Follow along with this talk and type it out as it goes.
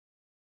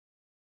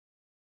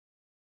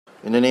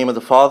In the name of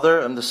the Father,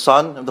 and the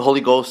Son, and the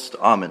Holy Ghost.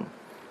 Amen.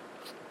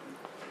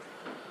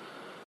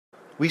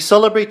 We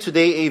celebrate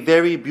today a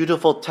very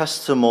beautiful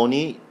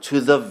testimony to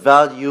the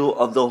value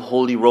of the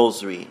Holy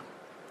Rosary.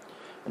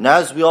 And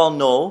as we all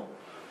know,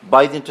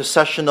 by the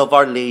intercession of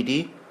Our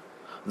Lady,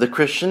 the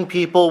Christian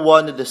people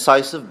won a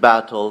decisive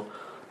battle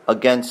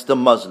against the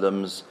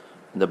Muslims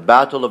in the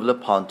Battle of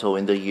Lepanto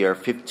in the year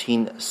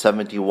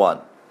 1571.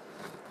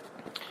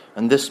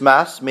 And this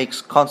Mass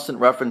makes constant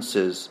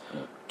references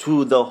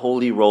to the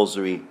Holy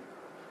Rosary,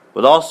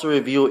 but also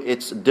review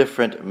its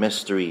different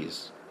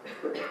mysteries.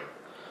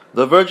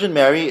 The Virgin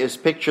Mary is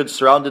pictured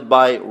surrounded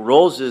by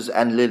roses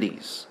and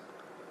lilies,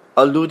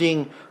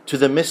 alluding to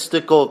the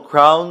mystical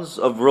crowns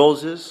of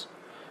roses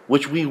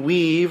which we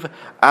weave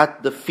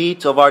at the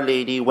feet of Our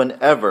Lady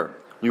whenever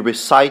we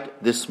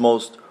recite this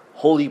most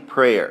holy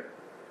prayer.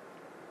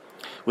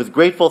 With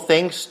grateful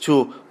thanks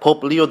to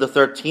Pope Leo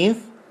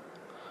XIII,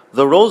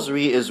 the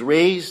Rosary is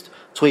raised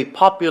to a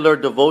popular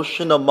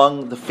devotion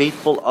among the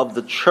faithful of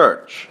the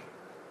Church.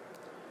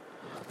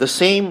 The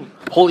same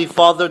Holy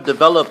Father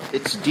developed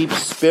its deep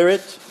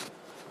spirit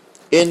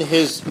in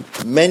his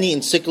many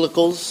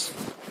encyclicals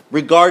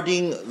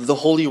regarding the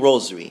Holy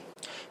Rosary,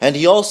 and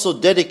he also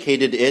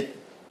dedicated it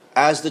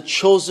as the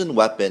chosen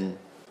weapon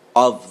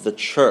of the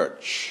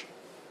Church,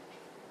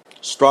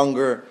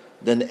 stronger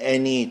than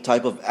any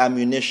type of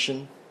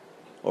ammunition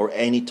or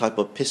any type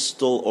of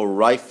pistol or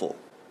rifle.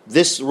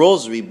 This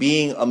rosary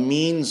being a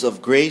means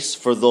of grace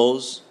for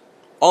those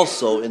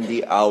also in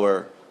the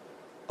hour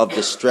of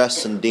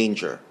distress and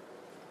danger.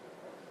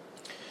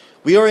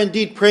 We are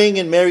indeed praying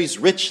in Mary's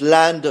rich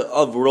land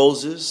of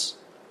roses,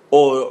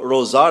 or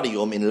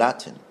Rosarium in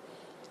Latin.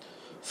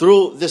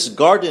 Through this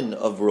garden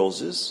of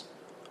roses,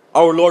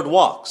 our Lord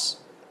walks.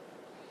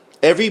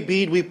 Every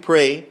bead we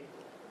pray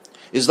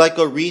is like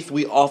a wreath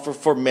we offer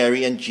for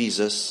Mary and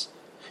Jesus,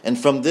 and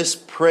from this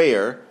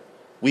prayer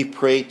we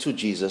pray to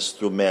Jesus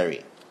through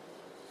Mary.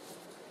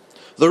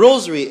 The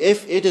Rosary,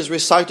 if it is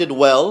recited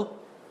well,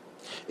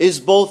 is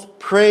both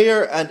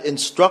prayer and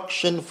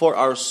instruction for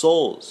our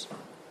souls.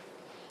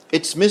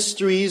 Its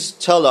mysteries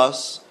tell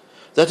us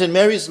that in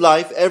Mary's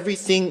life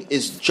everything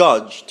is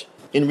judged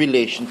in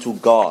relation to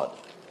God.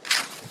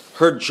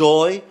 Her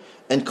joy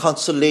and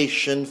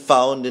consolation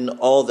found in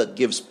all that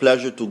gives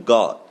pleasure to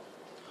God.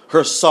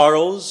 Her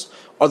sorrows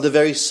are the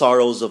very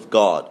sorrows of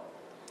God,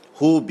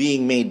 who,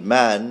 being made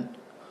man,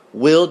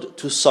 willed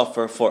to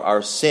suffer for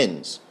our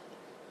sins.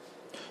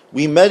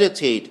 We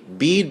meditate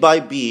bead by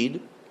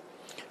bead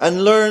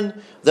and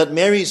learn that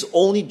Mary's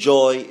only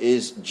joy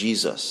is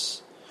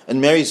Jesus,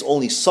 and Mary's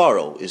only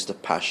sorrow is the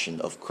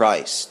passion of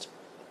Christ.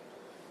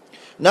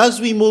 And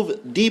as we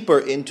move deeper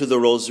into the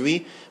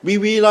Rosary, we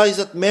realize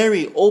that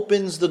Mary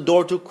opens the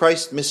door to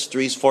Christ's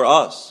mysteries for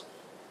us.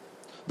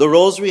 The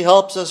Rosary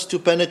helps us to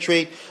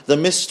penetrate the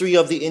mystery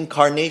of the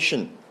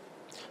Incarnation,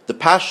 the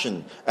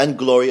passion and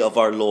glory of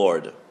our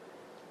Lord.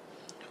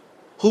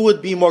 Who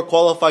would be more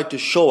qualified to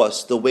show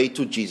us the way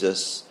to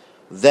Jesus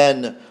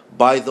than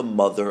by the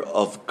Mother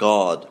of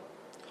God,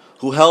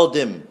 who held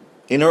him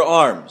in her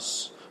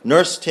arms,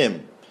 nursed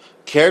him,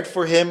 cared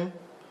for him,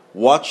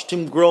 watched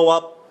him grow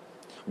up,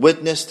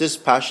 witnessed his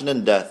passion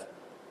and death,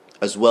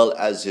 as well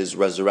as his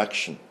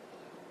resurrection.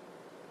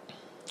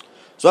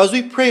 So as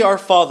we pray our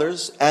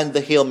Fathers and the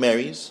Hail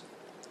Marys,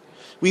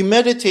 we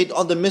meditate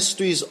on the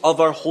mysteries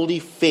of our holy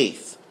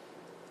faith,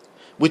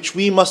 which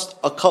we must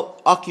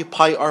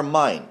occupy our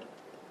mind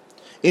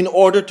in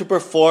order to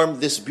perform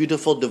this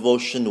beautiful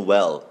devotion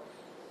well.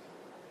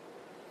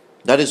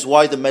 That is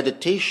why the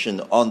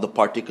meditation on the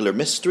particular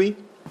mystery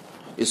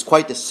is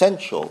quite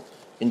essential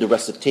in the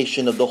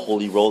recitation of the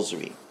Holy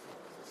Rosary.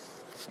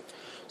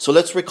 So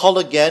let's recall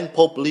again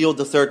Pope Leo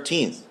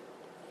XIII,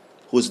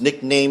 who is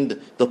nicknamed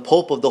the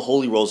Pope of the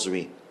Holy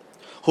Rosary,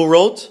 who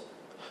wrote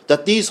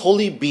that these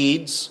holy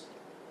beads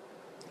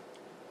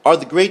are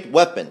the great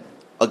weapon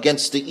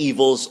against the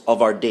evils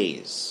of our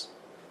days.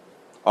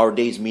 Our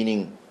days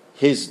meaning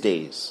his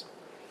days,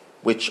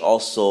 which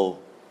also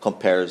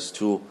compares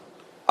to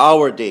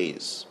our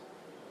days.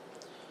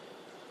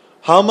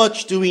 How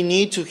much do we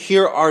need to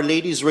hear Our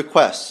Lady's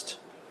request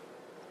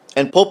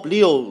and Pope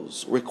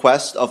Leo's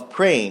request of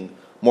praying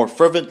more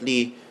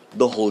fervently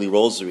the Holy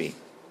Rosary?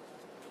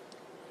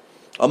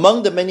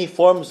 Among the many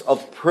forms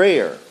of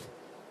prayer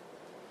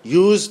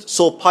used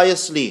so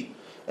piously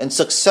and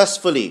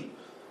successfully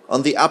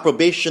on the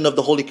approbation of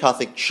the Holy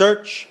Catholic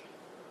Church,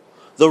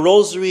 the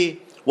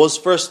Rosary was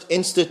first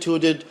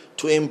instituted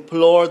to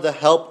implore the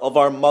help of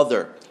our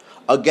Mother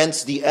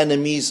against the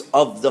enemies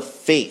of the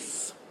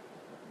faith.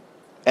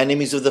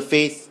 Enemies of the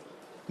faith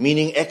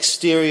meaning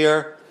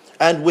exterior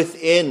and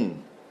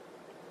within.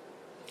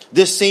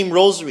 This same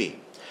Rosary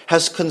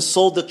has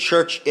consoled the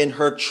Church in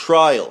her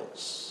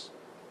trials.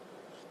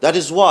 That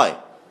is why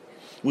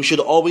we should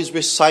always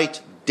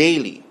recite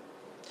daily,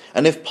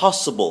 and if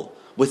possible,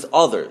 with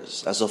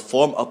others as a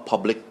form of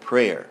public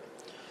prayer,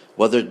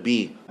 whether it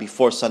be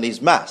before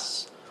Sunday's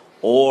Mass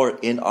or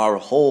in our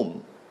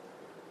home.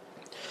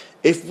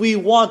 If we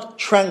want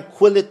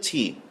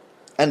tranquility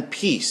and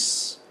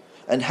peace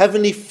and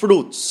heavenly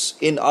fruits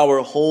in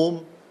our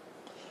home,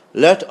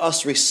 let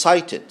us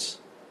recite it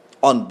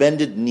on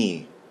bended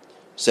knee,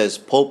 says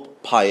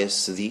Pope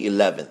Pius XI.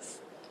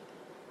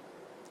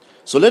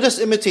 So let us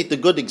imitate the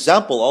good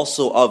example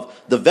also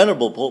of the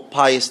Venerable Pope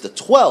Pius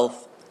XII,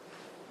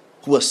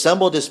 who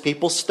assembled his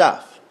papal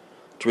staff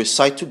to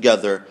recite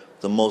together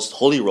the Most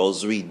Holy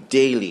Rosary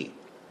daily.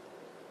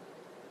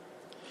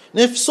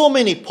 And if so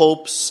many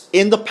popes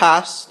in the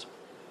past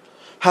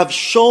have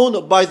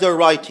shown by their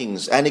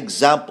writings and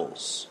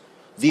examples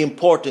the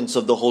importance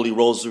of the Holy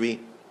Rosary,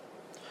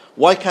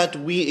 why can't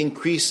we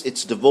increase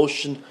its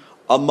devotion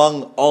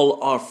among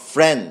all our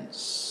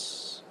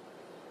friends,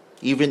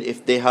 even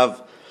if they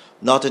have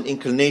not an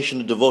inclination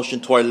of devotion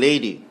to Our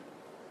Lady?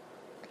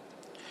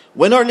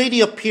 When Our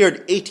Lady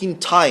appeared 18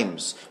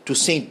 times to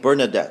Saint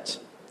Bernadette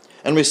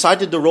and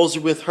recited the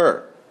Rosary with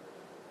her,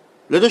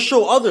 let us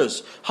show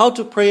others how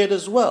to pray it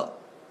as well.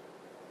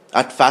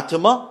 At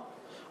Fatima,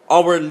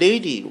 Our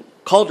Lady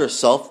called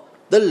herself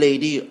the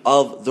Lady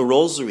of the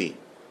Rosary,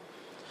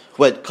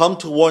 who had come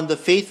to warn the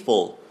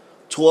faithful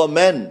to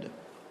amend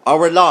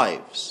our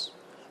lives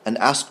and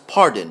ask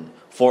pardon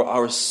for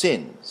our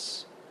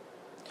sins.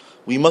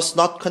 We must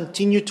not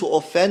continue to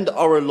offend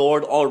our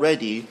Lord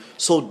already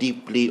so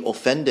deeply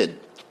offended.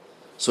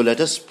 So let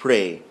us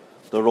pray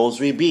the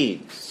Rosary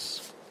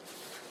beads.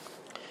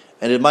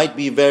 And it might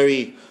be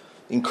very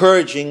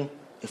encouraging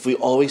if we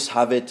always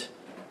have it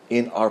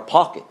in our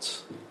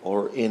pocket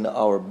or in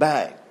our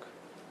bag.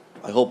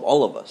 I hope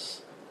all of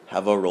us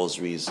have our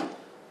rosaries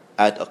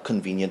at a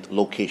convenient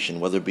location,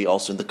 whether it be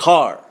also in the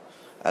car.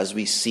 As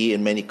we see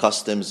in many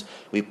customs,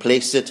 we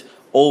place it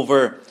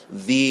over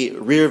the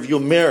rear view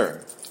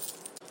mirror.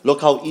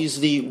 Look how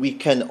easily we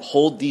can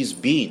hold these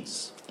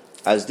beads,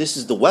 as this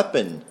is the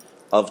weapon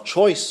of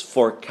choice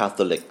for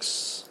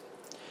Catholics.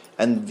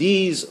 And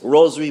these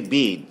rosary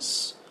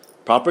beads,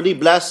 properly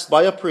blessed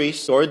by a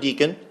priest or a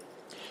deacon,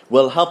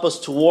 will help us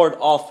to ward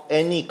off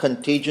any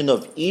contagion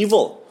of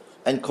evil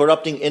and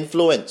corrupting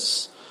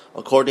influence,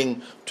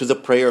 according to the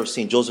prayer of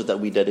St. Joseph that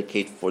we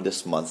dedicate for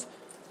this month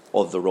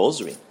of the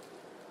Rosary.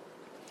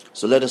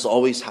 So let us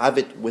always have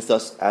it with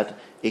us at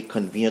a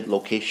convenient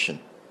location.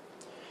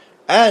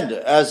 And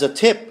as a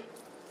tip,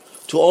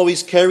 to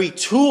always carry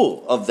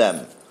 2 of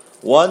them.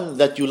 One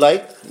that you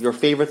like, your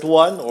favorite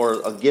one,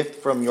 or a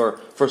gift from your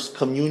first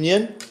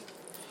communion.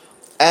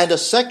 And a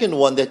second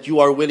one that you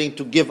are willing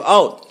to give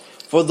out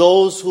for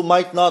those who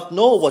might not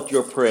know what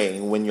you're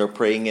praying when you're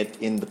praying it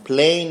in the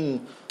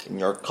plane, in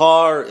your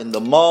car, in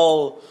the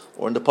mall,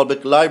 or in the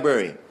public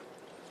library.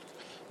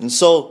 And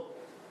so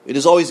it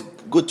is always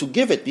good to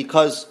give it,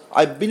 because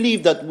I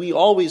believe that we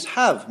always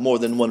have more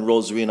than one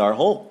rosary in our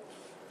home.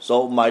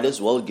 So might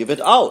as well give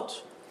it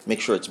out.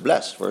 Make sure it's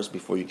blessed first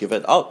before you give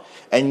it out.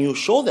 And you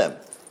show them,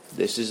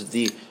 this is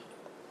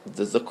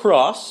the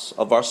cross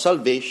of our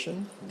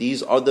salvation.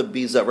 These are the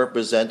beads that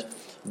represent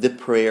the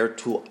prayer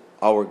to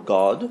our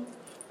God,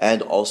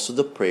 and also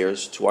the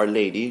prayers to Our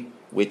Lady,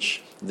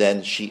 which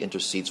then she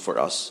intercedes for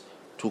us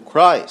to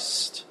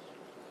Christ.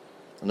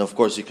 And of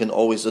course, you can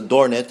always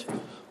adorn it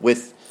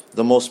with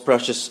the most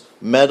precious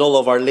medal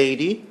of Our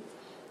Lady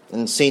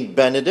and Saint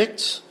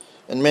Benedict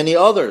and many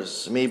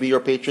others, maybe your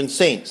patron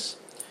saints.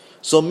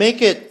 So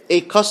make it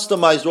a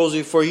customized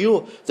rosary for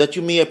you, that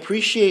you may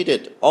appreciate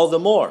it all the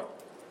more.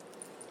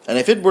 And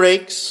if it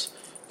breaks,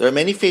 there are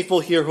many faithful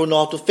here who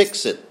know how to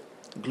fix it,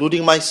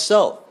 including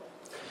myself.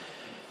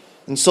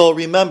 And so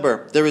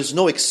remember, there is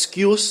no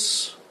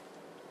excuse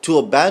to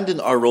abandon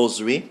our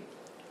rosary,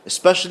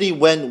 especially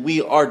when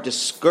we are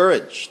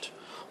discouraged,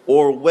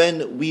 or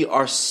when we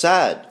are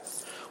sad,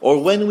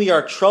 or when we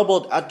are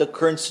troubled at the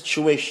current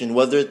situation,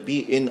 whether it be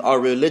in our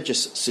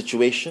religious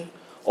situation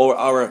or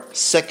our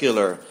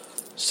secular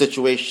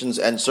situations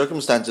and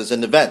circumstances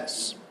and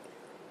events.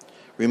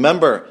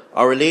 Remember,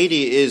 Our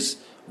Lady is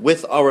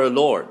with our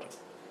Lord,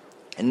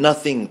 and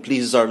nothing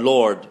pleases our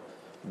Lord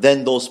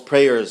than those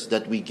prayers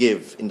that we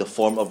give in the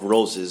form of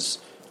roses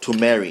to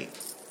Mary.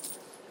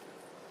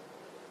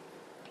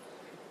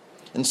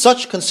 And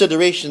such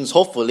considerations,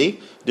 hopefully,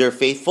 dear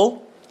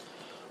faithful,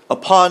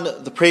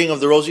 upon the praying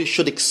of the Rosary,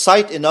 should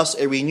excite in us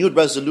a renewed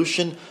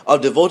resolution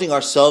of devoting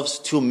ourselves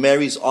to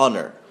Mary's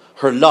honor,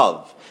 her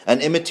love,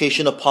 and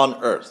imitation upon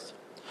earth,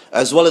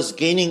 as well as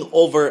gaining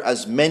over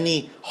as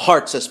many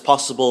hearts as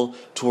possible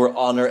to her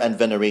honor and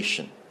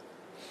veneration.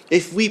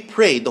 If we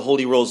pray the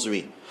Holy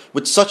Rosary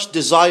with such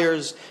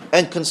desires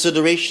and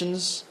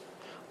considerations,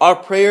 our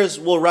prayers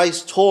will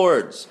rise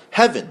towards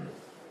heaven,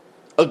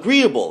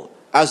 agreeable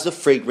as the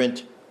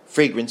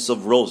fragrance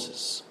of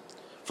roses,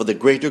 for the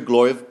greater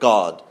glory of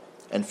God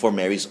and for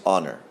Mary's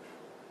honor.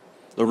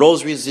 The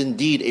Rosary is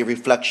indeed a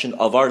reflection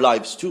of our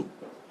lives too.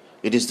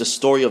 It is the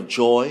story of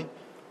joy,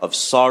 of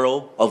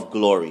sorrow, of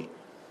glory.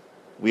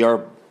 We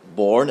are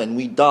born and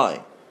we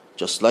die,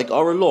 just like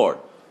our Lord,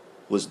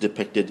 who is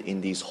depicted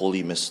in these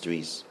holy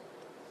mysteries.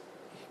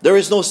 There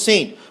is no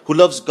saint who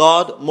loves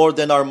God more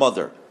than our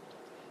mother.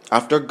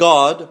 After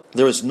God,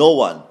 there is no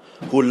one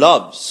who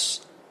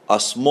loves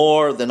us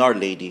more than Our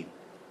Lady,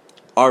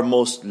 our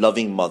most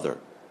loving mother.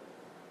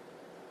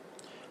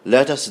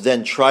 Let us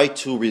then try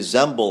to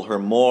resemble her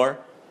more,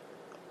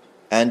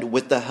 and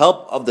with the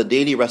help of the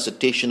daily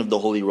recitation of the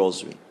Holy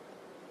Rosary.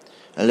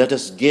 And let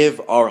us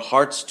give our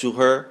hearts to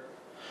her,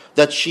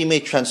 that she may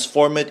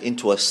transform it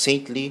into a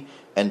saintly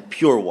and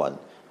pure one,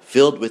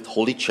 filled with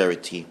holy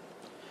charity.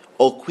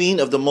 O Queen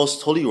of the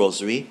Most Holy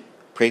Rosary,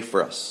 pray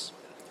for us.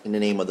 In the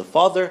name of the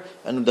Father,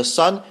 and of the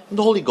Son, and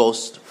the Holy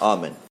Ghost.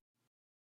 Amen.